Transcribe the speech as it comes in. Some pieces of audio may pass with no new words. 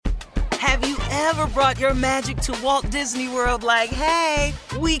Have you ever brought your magic to Walt Disney World like, hey,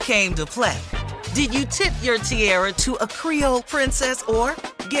 we came to play? Did you tip your tiara to a Creole princess or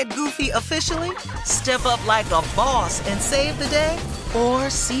get goofy officially? Step up like a boss and save the day? Or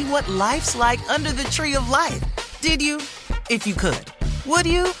see what life's like under the tree of life? Did you? If you could. Would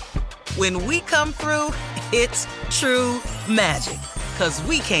you? When we come through, it's true magic. 'Cause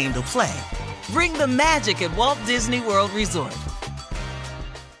we came to play. Bring the magic at Walt Disney World Resort.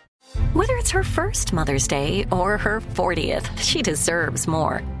 Whether it's her first Mother's Day or her 40th, she deserves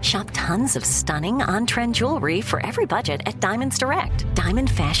more. Shop tons of stunning on-trend jewelry for every budget at Diamonds Direct. Diamond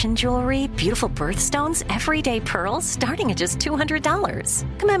fashion jewelry, beautiful birthstones, everyday pearls starting at just $200.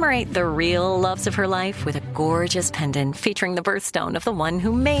 Commemorate the real loves of her life with a gorgeous pendant featuring the birthstone of the one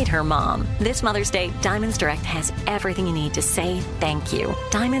who made her mom. This Mother's Day, Diamonds Direct has everything you need to say thank you.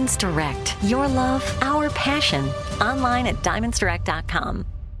 Diamonds Direct. Your love, our passion. Online at diamondsdirect.com.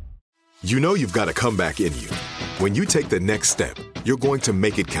 You know you've got a comeback in you. When you take the next step, you're going to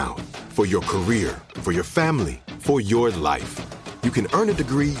make it count. For your career, for your family, for your life. You can earn a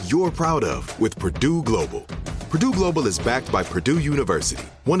degree you're proud of with Purdue Global. Purdue Global is backed by Purdue University,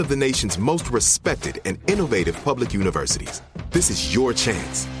 one of the nation's most respected and innovative public universities. This is your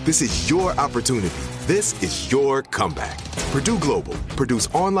chance. This is your opportunity. This is your comeback. Purdue Global, Purdue's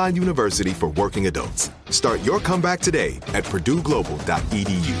online university for working adults. Start your comeback today at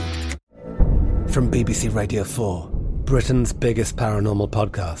purdueglobal.edu. From BBC Radio 4, Britain's biggest paranormal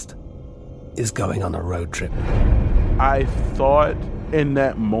podcast is going on a road trip. I thought in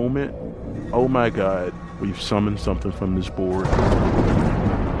that moment, oh my God, we've summoned something from this board.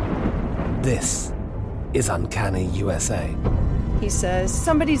 This is Uncanny USA. He says,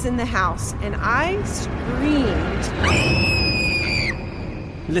 somebody's in the house, and I screamed.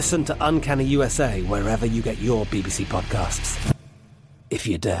 Listen to Uncanny USA wherever you get your BBC podcasts, if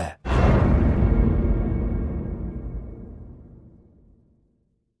you dare.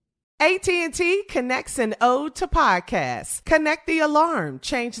 AT&T connects an ode to podcasts. Connect the alarm.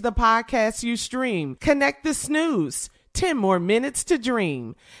 Change the podcast you stream. Connect the snooze. 10 more minutes to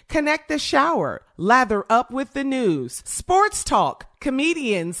dream. Connect the shower. Lather up with the news. Sports talk,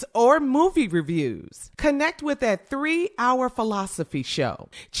 comedians, or movie reviews. Connect with that 3-hour philosophy show.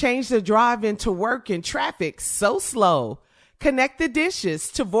 Change the drive into work in traffic so slow. Connect the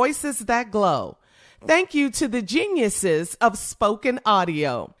dishes to voices that glow. Thank you to the geniuses of spoken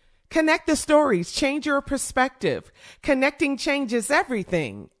audio. Connect the stories, change your perspective. Connecting changes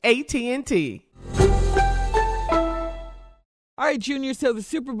everything. AT&T. All right, Junior, so the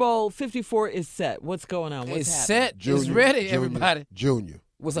Super Bowl 54 is set. What's going on? What's It's happening? set. It's ready, everybody. Junior.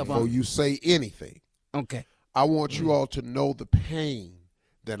 What's up, Before Uncle? you say anything, Okay. I want you all to know the pain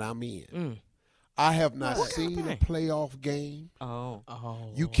that I'm in. I have not seen a playoff game. Oh.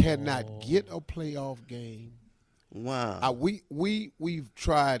 You cannot get a playoff game. Wow. We've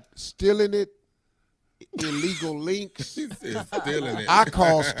tried stealing it, illegal links. Stealing it. I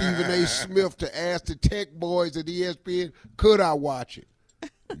called Stephen A. Smith to ask the tech boys at ESPN, could I watch it?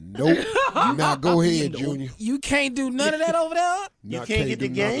 Nope. Now go ahead, Junior. You can't do none of that over there? You can't get the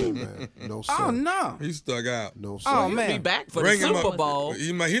do game? nothing, man. No, sir. Oh, no. He's stuck out. No, sir. Oh, Be man. back for Bring the him Super up. Bowl. He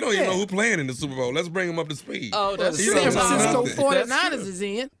don't even know who playing in the Super Bowl. Let's bring him up to speed. Oh, The that's He San don't know Francisco nothing. 49ers is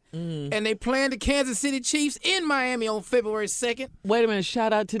in, and they playing the Kansas City Chiefs in Miami on February 2nd. Wait a minute.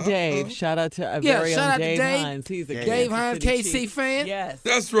 Shout out to Dave. Shout out to our Yeah, very shout own out to Dave Dave. Hines. He's a Dave Kansas Hines, City KC Chief. fan? Yes.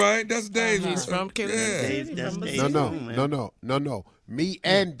 That's right. That's Dave. He's from Kansas Yeah. City. That's No. Me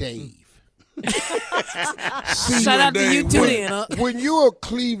and Dave. Shout out to you, too, then. When you're a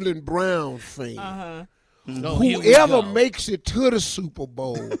Cleveland Browns fan, Oh, here we whoever go. makes it to the Super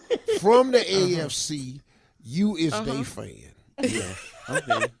Bowl from the AFC, you is their fan. Okay.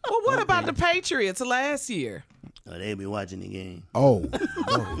 Well, what about the Patriots last year? Oh, they be watching the game. Oh,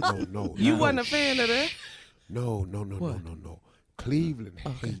 no. You no. wasn't a fan of that? No. Cleveland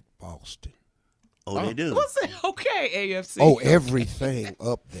hate Boston. Oh, they do. What's it? Okay, AFC. Oh, everything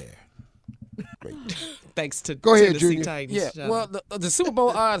up there. Great. Thanks to Go ahead, Tennessee Junior. Titans. Yeah, Shut well, up. the Super Bowl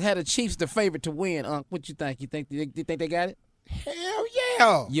odds had the Chiefs the favorite to win, Unc. What you think? You think they got it? Hell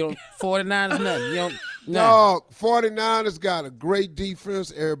yeah. You don't 49ers nothing. You don't No, 49ers got a great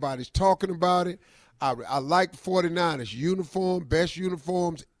defense. Everybody's talking about it. I like the 49ers uniform, best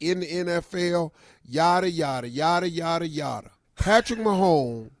uniforms in the NFL, yada, yada, yada, yada, yada. Patrick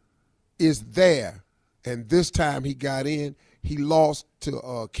Mahomes is there, and this time he got in. He lost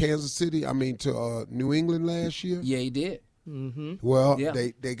to Kansas City, to New England last year. Yeah, he did. Mm-hmm. Well, Yeah.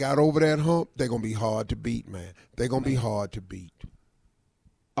 they got over that hump. They're going to be hard to beat, man. They're going to be hard to beat.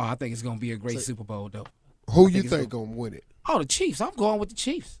 Oh, I think it's going to be a great Super Bowl, though. Who you think going to win it? Oh, the Chiefs. I'm going with the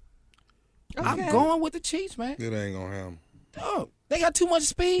Chiefs. I'm going with the Chiefs, man. It ain't gonna happen. Oh, they got too much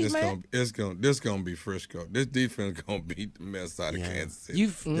speed, man. This gonna be Frisco. This defense gonna beat the mess out of Kansas City. You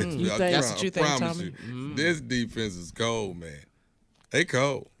think that's what you think, Tommy? This defense is cold, man. They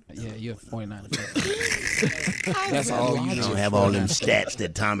cold. Yeah, you're a 49er fan. That's all you don't have all them stats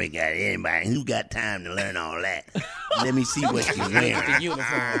that Tommy got. Anybody who got time to learn all that? Let me see what you're wearing. The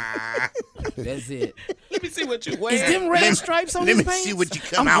uniform. That's it. Let me see what you wear. Is them red stripes on his pants? Let me see what you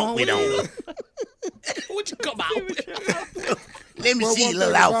come out with on. What you come out with? Let me see a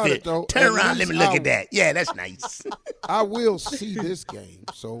little outfit. Turn around, let me look at that. Yeah, that's nice. I will see this game,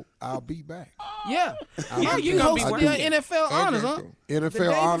 so I'll be back. Yeah. You gonna host the NFL honors, huh?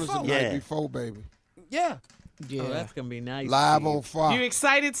 NFL honors the night before, baby. Yeah. Yeah. Oh, that's gonna be nice. Live on Fox. You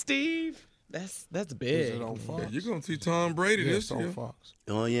excited, Steve? That's big. Is it on Fox? Yeah, you're gonna see Tom Brady this year. On Fox.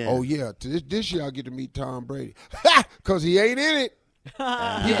 Oh yeah. Oh yeah. This year I get to meet Tom Brady. Cause he ain't in it. You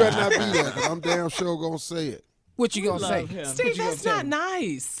better not be there, cause I'm damn sure gonna say it. What you gonna say? Steve, that's not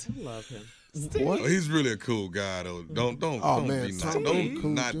nice. I love him. What? Well, he's really a cool guy, though. Don't be nice.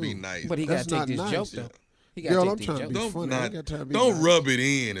 Don't not be nice. But he got to take this nice. joke, though. He Girl, got I'm to trying take to this be joke. funny. I ain't got time to be Don't nice. rub it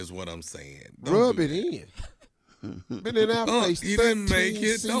in, is what I'm saying. Rub it in. Been in our face. He didn't make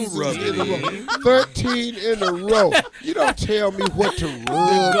it. Don't rub it in. 13 in a row. You don't tell me what to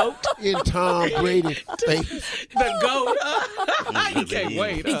rub in Tom Brady's face. The GOAT. He can't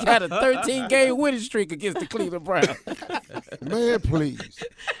wait. He got a 13-game winning streak against the Cleveland Browns. Man, please.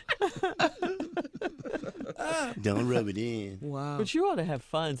 Don't rub it in. Wow. But you ought to have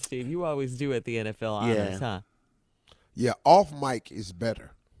fun, Steve. You always do at the NFL honors, huh? Yeah, off mic is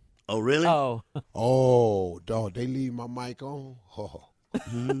better. Oh, really? Oh, dog, they leave my mic on.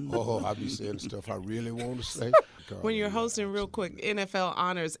 I be saying stuff I really want to say. God, when you're hosting real quick NFL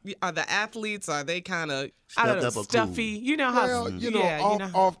honors, are the athletes, are they kind of, stuffy? Cool. You know how,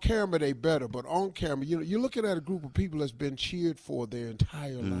 off camera they better, but on camera, you're looking at a group of people that's been cheered for their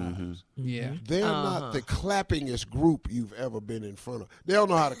entire lives. Yeah. They're not the clappingest group you've ever been in front of. They don't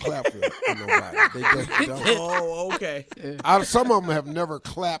know how to clap for nobody. They just don't. Oh, okay. Some of them have never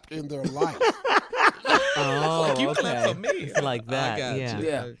clapped in their life. Oh, you clap for me. It's like that.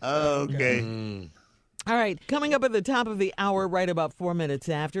 Yeah. Okay. All right. Coming up at the top of the hour, right about 4 minutes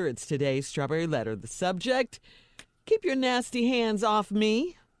after, it's today's Strawberry Letter. The subject, keep your nasty hands off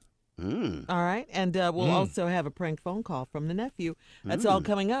me. All right. And we'll also have a prank phone call from the nephew. That's all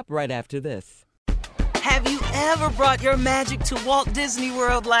coming up right after this. Have you ever brought your magic to Walt Disney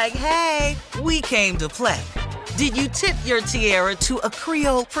World like, hey, we came to play? Did you tip your tiara to a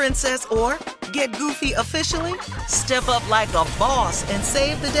Creole princess or get goofy officially? Step up like a boss and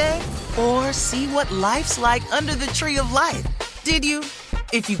save the day? Or see what life's like under the tree of life? Did you?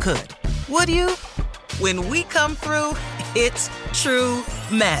 If you could. Would you? When we come through, it's true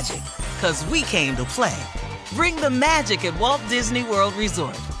magic. 'Cause we came to play. Bring the magic at Walt Disney World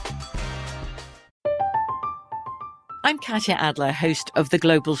Resort. I'm Katya Adler, host of The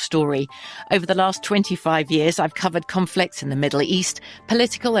Global Story. Over the last 25 years, I've covered conflicts in the Middle East,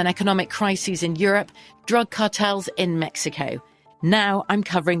 political and economic crises in Europe, drug cartels in Mexico. Now I'm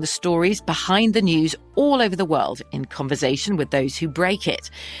covering the stories behind the news all over the world in conversation with those who break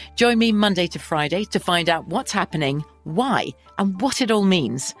it. Join me Monday to Friday to find out what's happening, why, and what it all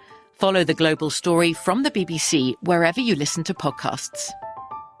means. Follow The Global Story from the BBC wherever you listen to podcasts.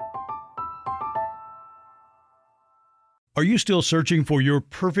 Are you still searching for your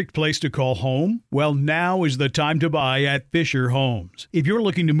perfect place to call home? Well, now is the time to buy at Fisher Homes. If you're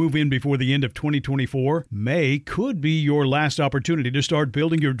looking to move in before the end of 2024, May could be your last opportunity to start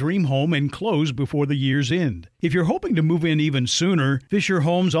building your dream home and close before the year's end. If you're hoping to move in even sooner, Fisher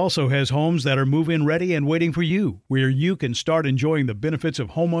Homes also has homes that are move-in ready and waiting for you, where you can start enjoying the benefits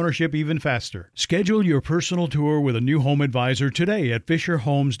of homeownership even faster. Schedule your personal tour with a new home advisor today at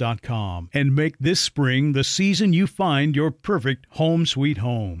FisherHomes.com and make this spring the season you find your perfect home sweet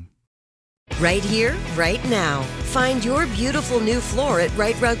home. Right here, right now. Find your beautiful new floor at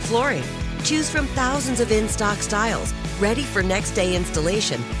Right Rug Flooring. Choose from thousands of in-stock styles, ready for next day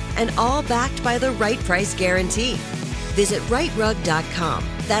installation, and all backed by the right price guarantee. Visit rightrug.com.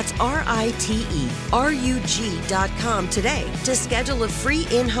 That's RITERUG.com today to schedule a free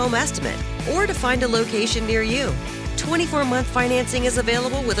in-home estimate or to find a location near you. 24-month financing is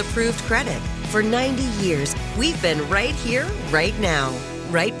available with approved credit. For 90 years, we've been right here, right now.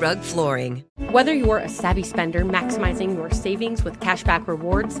 Right Rug Flooring. Whether you're a savvy spender maximizing your savings with cashback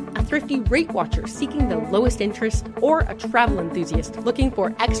rewards, a thrifty rate watcher seeking the lowest interest, or a travel enthusiast looking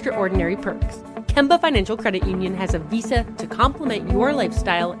for extraordinary perks, Kemba Financial Credit Union has a visa to complement your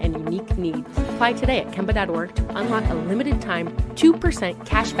lifestyle and unique needs. Apply today at Kemba.org to unlock a limited-time 2%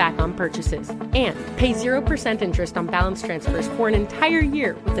 cash back on purchases and pay 0% interest on balance transfers for an entire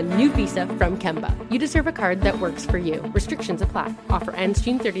year with a new visa from Kemba. You deserve a card that works for you. Restrictions apply. Offer ends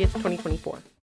June 30th, 2024.